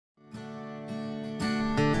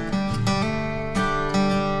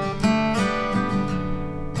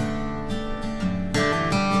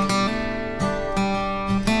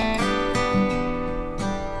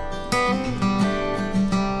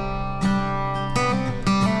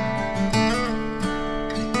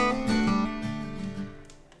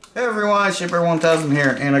everyone, Shipper 1000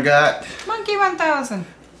 here, and I got Monkey 1000.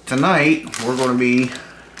 Tonight we're going to be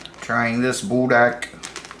trying this Buldak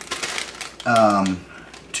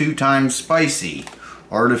 2 times spicy,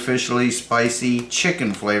 artificially spicy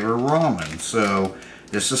chicken flavor ramen. So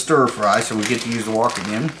this is stir fry, so we get to use the wok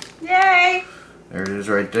again. Yay! There it is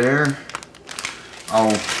right there.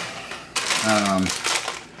 I'll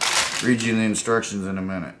read you the instructions in a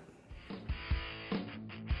minute.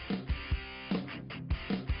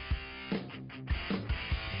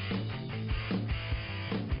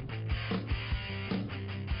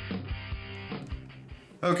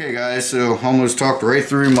 Okay guys, so almost talked right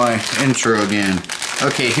through my intro again.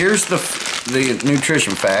 Okay, here's the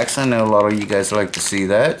nutrition facts. I know a lot of you guys like to see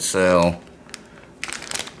that, so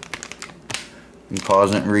you can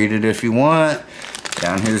pause it and read it if you want.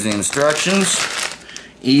 Down here's the instructions.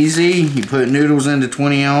 Easy. You put noodles into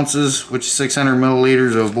 20 ounces, which is 600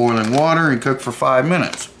 milliliters of boiling water, and cook for 5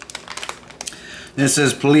 minutes. It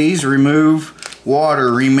says please remove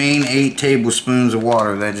water, remain 8 tablespoons of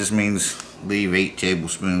water. That just means leave 8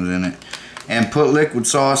 tablespoons in it, and put liquid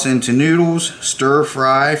sauce into noodles, stir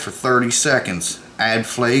fry for 30 seconds, add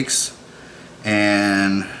flakes,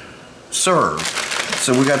 and serve.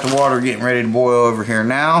 So we got the water getting ready to boil over here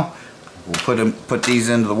now. We'll put these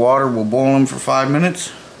into the water, we'll boil them for 5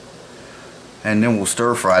 minutes, and then we'll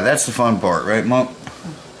stir fry. That's the fun part, right, Monk?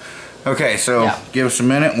 Okay, so yeah. Give us a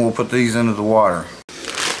minute and we'll put these into the water.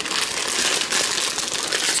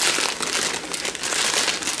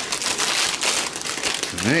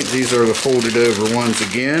 Alright, these are the folded over ones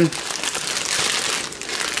again.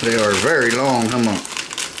 They are very long, huh, Mom?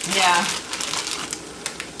 Yeah.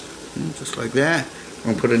 Just like that. I'm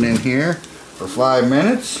going to put it in here for 5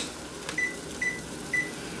 minutes.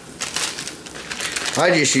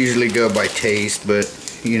 I just usually go by taste, but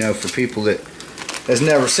you know, for people that has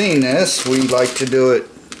never seen this, we like to do it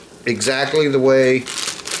exactly the way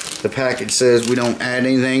the package says. We don't add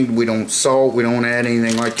anything, we don't salt, we don't add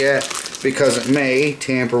anything like that, because it may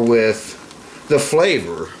tamper with the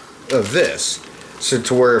flavor of this. So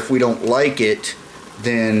to where if we don't like it,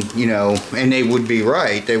 then, you know, and they would be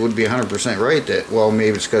right, they would be 100% right that, well,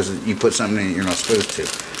 maybe it's because you put something in it you're not supposed to.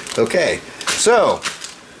 Okay, so,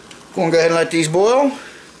 going to go ahead and let these boil.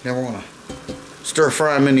 Then we're going to stir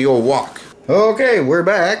fry them in the old wok. Okay, we're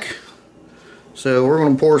back. So we're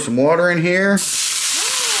going to pour some water in here.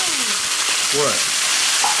 What?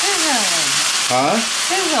 Huh?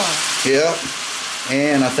 Sizzle. Yep.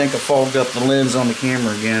 And I think I fogged up the lens on the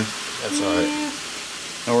camera again. That's alright.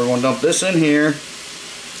 Now we're going to dump this in here.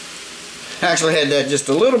 Actually had that just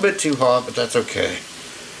a little bit too hot, but that's okay.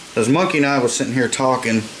 Because Monkey and I was sitting here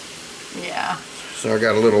talking. Yeah. So I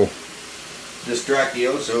got a little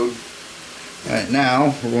distractioso. Alright,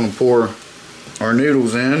 now we're going to pour our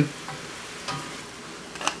noodles in.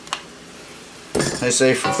 They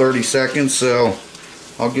say for 30 seconds, so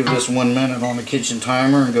I'll give this 1 minute on the kitchen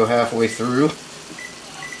timer and go halfway through.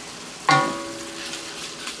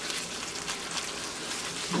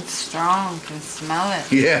 It's strong, you can smell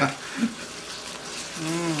it. Yeah.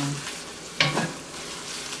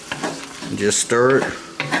 And just stir it.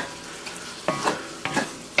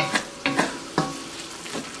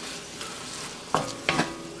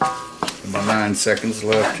 About 9 seconds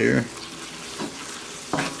left here.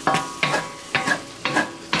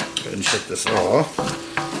 Go ahead and shut this off.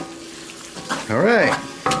 Alright.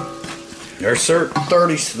 There's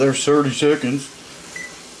 30 seconds.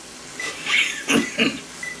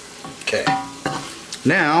 Okay.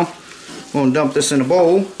 Now, we're going to dump this in a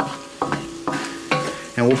bowl.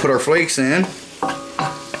 And we'll put our flakes in.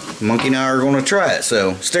 Monkey and I are going to try it,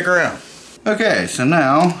 so stick around. Okay, so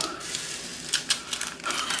now,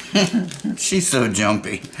 she's so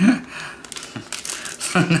jumpy.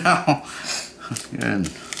 So now, good.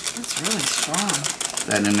 It's really strong.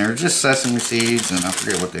 That in there, just sesame seeds, and I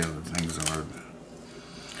forget what the other things are.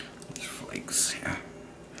 Just flakes, yeah.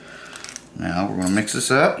 Now we're going to mix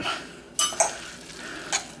this up,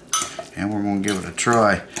 and we're going to give it a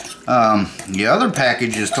try. The other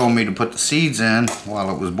packages told me to put the seeds in while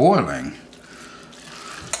it was boiling.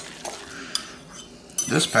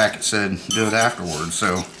 This packet said do it afterwards,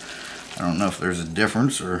 so I don't know if there's a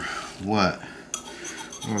difference or what.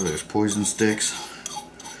 What are those, poison sticks?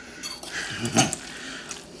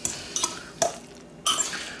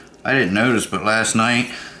 I didn't notice, but last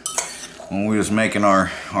night when we was making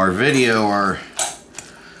our video, our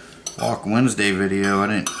Walk Wednesday video,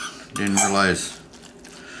 I didn't realize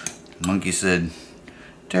Monkey said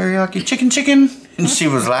teriyaki chicken, and she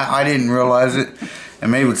was laughing. I didn't realize it,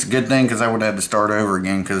 And maybe it's a good thing because I would have to start over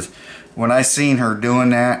again, because when I seen her doing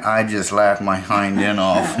that, I just laughed my hind end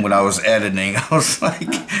off when I was editing. I was like,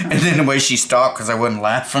 and then the way she stopped because I wasn't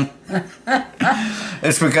laughing.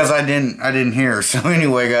 It's because I didn't hear her. So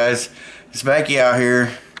anyway, guys, it's Becky out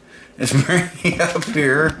here. It's Mary up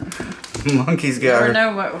here. Monkey's got her. You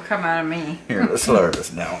never know what will come out of me. Here, let's lower this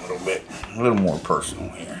down a little bit. A little more personal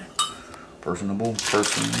here. Personal.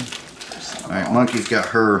 All right, Monkey's got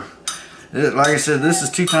her. Like I said, this is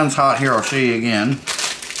 2 times hot. Here, I'll show you again.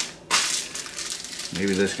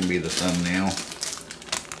 Maybe this can be the thumbnail.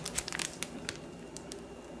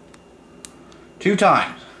 2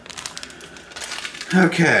 times.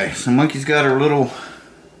 Okay, so Monkey's got her little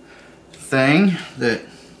thing that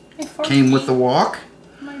came with the wok.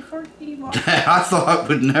 My forky wok. I thought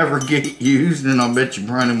would never get used, and I'll bet you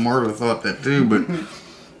Brian and Marta thought that too, but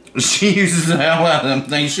she uses the hell out of them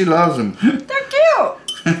things. She loves them. They're cute.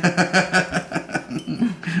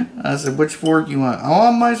 I said, which fork you want? I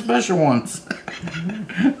want my special ones.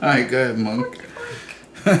 Alright, go ahead, Monk.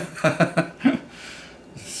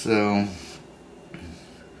 So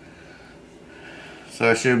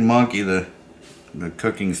I showed Monkey the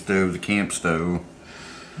cooking stove, the camp stove.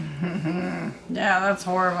 Yeah, that's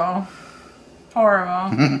horrible.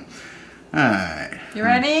 Horrible. Alright. You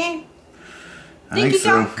ready? I think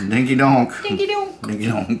so. Dinky donk. Dinky donk. Dinky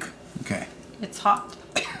donk. Okay. It's hot.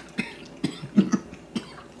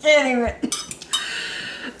 Anyway.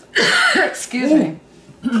 Excuse me.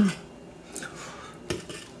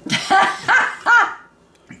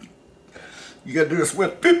 You gotta do this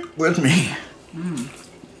with me.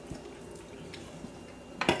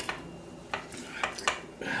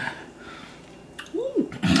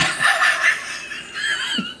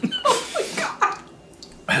 Oh my God.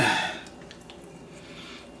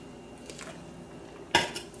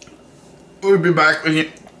 We'll be back with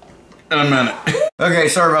you in a minute. Okay,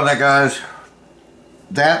 sorry about that, guys.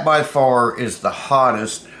 That by far is the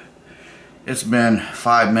hottest. It's been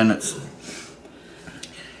 5 minutes.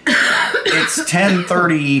 It's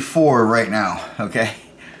 10:34 right now, okay?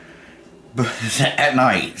 But at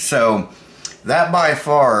night. So that by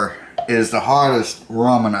far is the hottest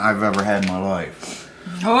ramen I've ever had in my life.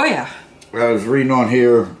 Oh yeah. I was reading on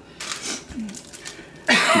here.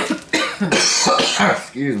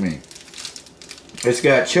 Excuse me. It's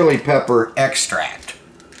got chili pepper extract.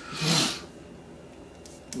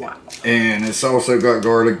 Wow. And it's also got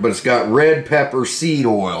garlic, but it's got red pepper seed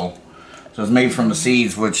oil. So it's made from the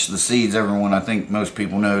seeds, which the seeds, everyone, I think most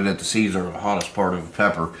people know that the seeds are the hottest part of the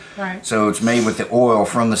pepper. Right. So it's made with the oil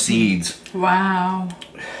from the seeds. Wow.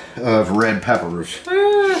 Of red peppers.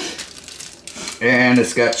 And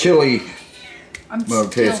it's got chili.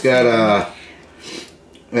 Okay, it's got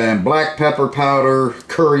and black pepper powder,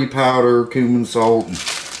 curry powder, cumin salt.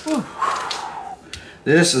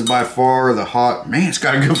 This is by far the hot. Man, it's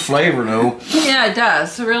got a good flavor though. Yeah, it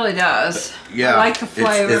does. It really does. Yeah, I like the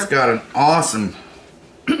flavor. It's got an awesome.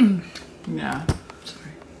 Yeah.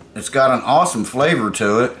 Sorry. It's got an awesome flavor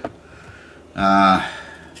to it.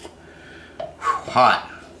 Hot.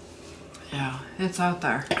 Yeah, it's out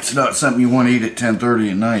there. It's not something you want to eat at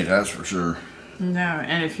 10:30 at night. That's for sure. No,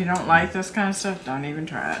 and if you don't like this kind of stuff, don't even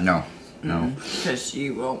try it. No, no. Because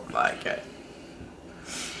you won't like it.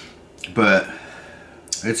 But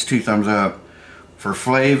it's 2 thumbs up for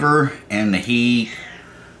flavor and the heat.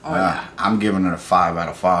 Oh, yeah. I'm giving it a 5 out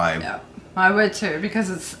of 5. Yeah, I would too, because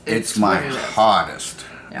it's my hottest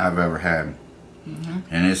I've ever had.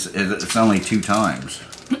 And it's only 2 times.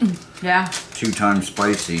 Yeah. 2 times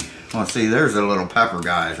spicy. Well, see, there's the little pepper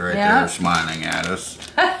guys right there smiling at us.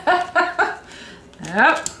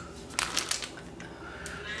 Yep.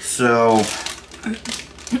 So,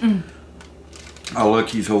 oh look,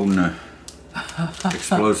 he's holding a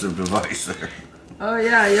explosive device there. Oh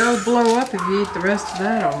yeah, you'll blow up if you eat the rest of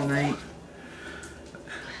that all night.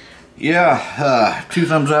 Yeah, 2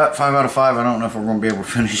 thumbs up, 5 out of 5. I don't know if we're going to be able to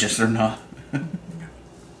finish this or not.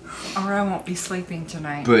 Or I won't be sleeping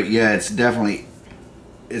tonight. But yeah, it's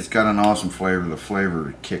got an awesome flavor. The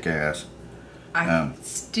flavor kick ass. I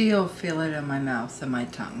still feel it in my mouth and my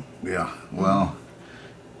tongue. Yeah, well,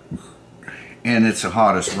 and it's the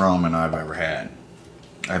hottest ramen I've ever had.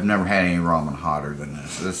 I've never had any ramen hotter than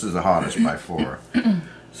this. This is the hottest by far.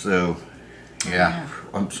 So, yeah,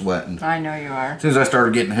 I'm sweating. I know you are. As soon as I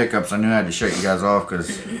started getting hiccups, I knew I had to shut you guys off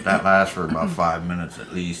because that lasts for about 5 minutes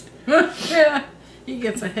at least. Yeah, he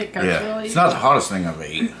gets a hiccup. Yeah, Really. it's not the hottest thing I've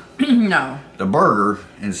eaten. No. The burger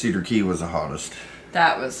in Cedar Key was the hottest.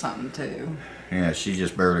 That was something too. Yeah, she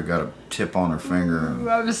just barely got a tip on her finger. And,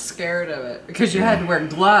 I was scared of it because you had to wear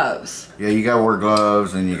gloves. yeah, you gotta wear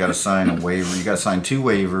gloves and you gotta sign a waiver. You gotta sign 2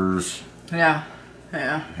 waivers. Yeah.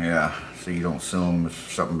 Yeah. Yeah, so you don't sue them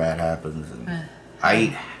if something bad happens. And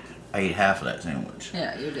I ate half of that sandwich.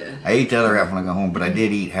 Yeah, you did. I ate the other half when I got home, but I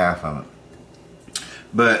did eat half of it.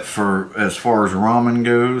 But for as far as ramen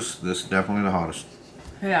goes, this is definitely the hottest.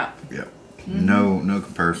 Yeah. Yep. No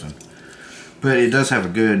comparison. But it does have a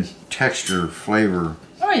good texture, flavor.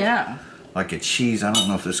 Oh yeah. Like a cheese. I don't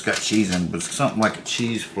know if this got cheese in, but it's something like a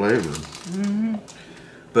cheese flavor.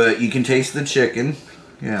 But you can taste the chicken.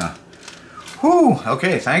 Yeah. Whew.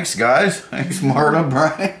 Okay, thanks guys. Thanks Marla,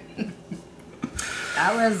 Brian.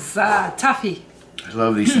 That was toughy. I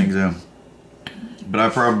love these things though. But I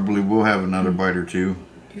probably will have another bite or two.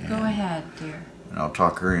 You go ahead, dear. And I'll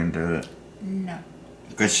talk her into it. No.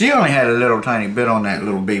 Because she only had a little tiny bit on that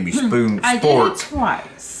little baby spoon I sport. did it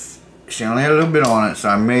twice. She only had a little bit on it, so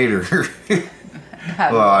I made her.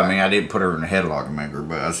 Well, I mean, I didn't put her in a headlock and make her,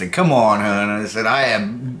 but I said, come on, hon. I said, I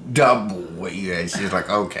have double what you had. She's like,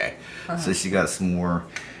 okay. So she got some more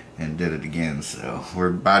and did it again. So we're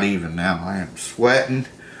about even now. I am sweating.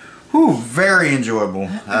 Whew, very enjoyable.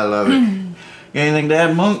 I love it. Anything to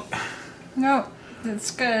add, Monk? No,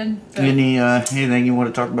 that's good. Anything you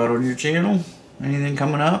want to talk about on your channel? Anything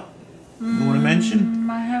coming up you want to mention?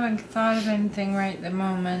 I haven't thought of anything right at the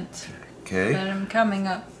moment. Okay. But I'm coming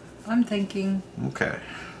up. I'm thinking. Okay.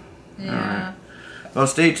 Yeah. Right. Well,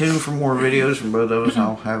 stay tuned for more videos from both of us.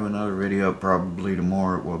 I'll have another video up probably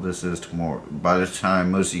tomorrow. Well, this is tomorrow. By the time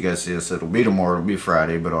most of you guys see this, it'll be tomorrow. It'll be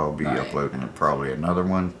Friday, but I'll be uploading probably another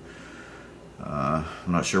one. I'm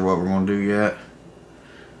not sure what we're going to do yet.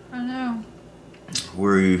 I know.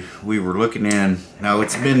 We were looking in. Now,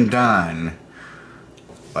 it's been done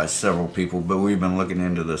by several people, but we've been looking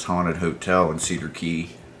into this haunted hotel in Cedar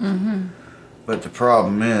Key. But the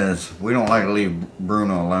problem is, we don't like to leave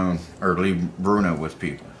Bruno alone, or leave Bruno with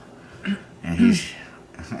people.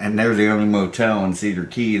 And they're the only motel in Cedar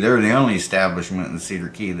Key. They're the only establishment in Cedar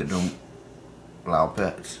Key that don't allow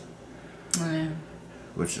pets. Yeah.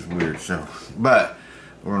 Which is weird. So, but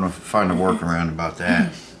we're gonna find a workaround about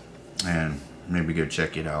that, and maybe go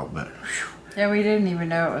check it out. But Yeah, we didn't even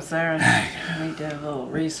know it was there. And we did a little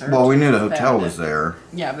research. well, we knew the hotel was there.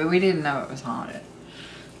 Yeah, but we didn't know it was haunted.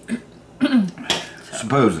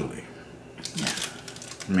 Supposedly. Yeah.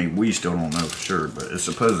 I mean, we still don't know for sure, but it's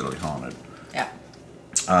supposedly haunted. Yeah.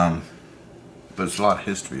 But it's a lot of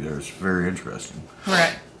history there. It's very interesting.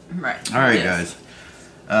 Right. Right. All right, Yes.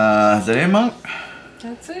 guys. Is that it, Monk?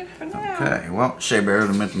 That's it for now. Okay. Well, Shea Bear,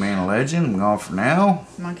 the Myth, the Man, the Legend. I'm gone for now.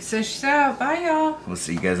 Monkey says she's out. Bye, y'all. We'll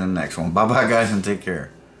see you guys in the next one. Bye-bye, guys, and take care.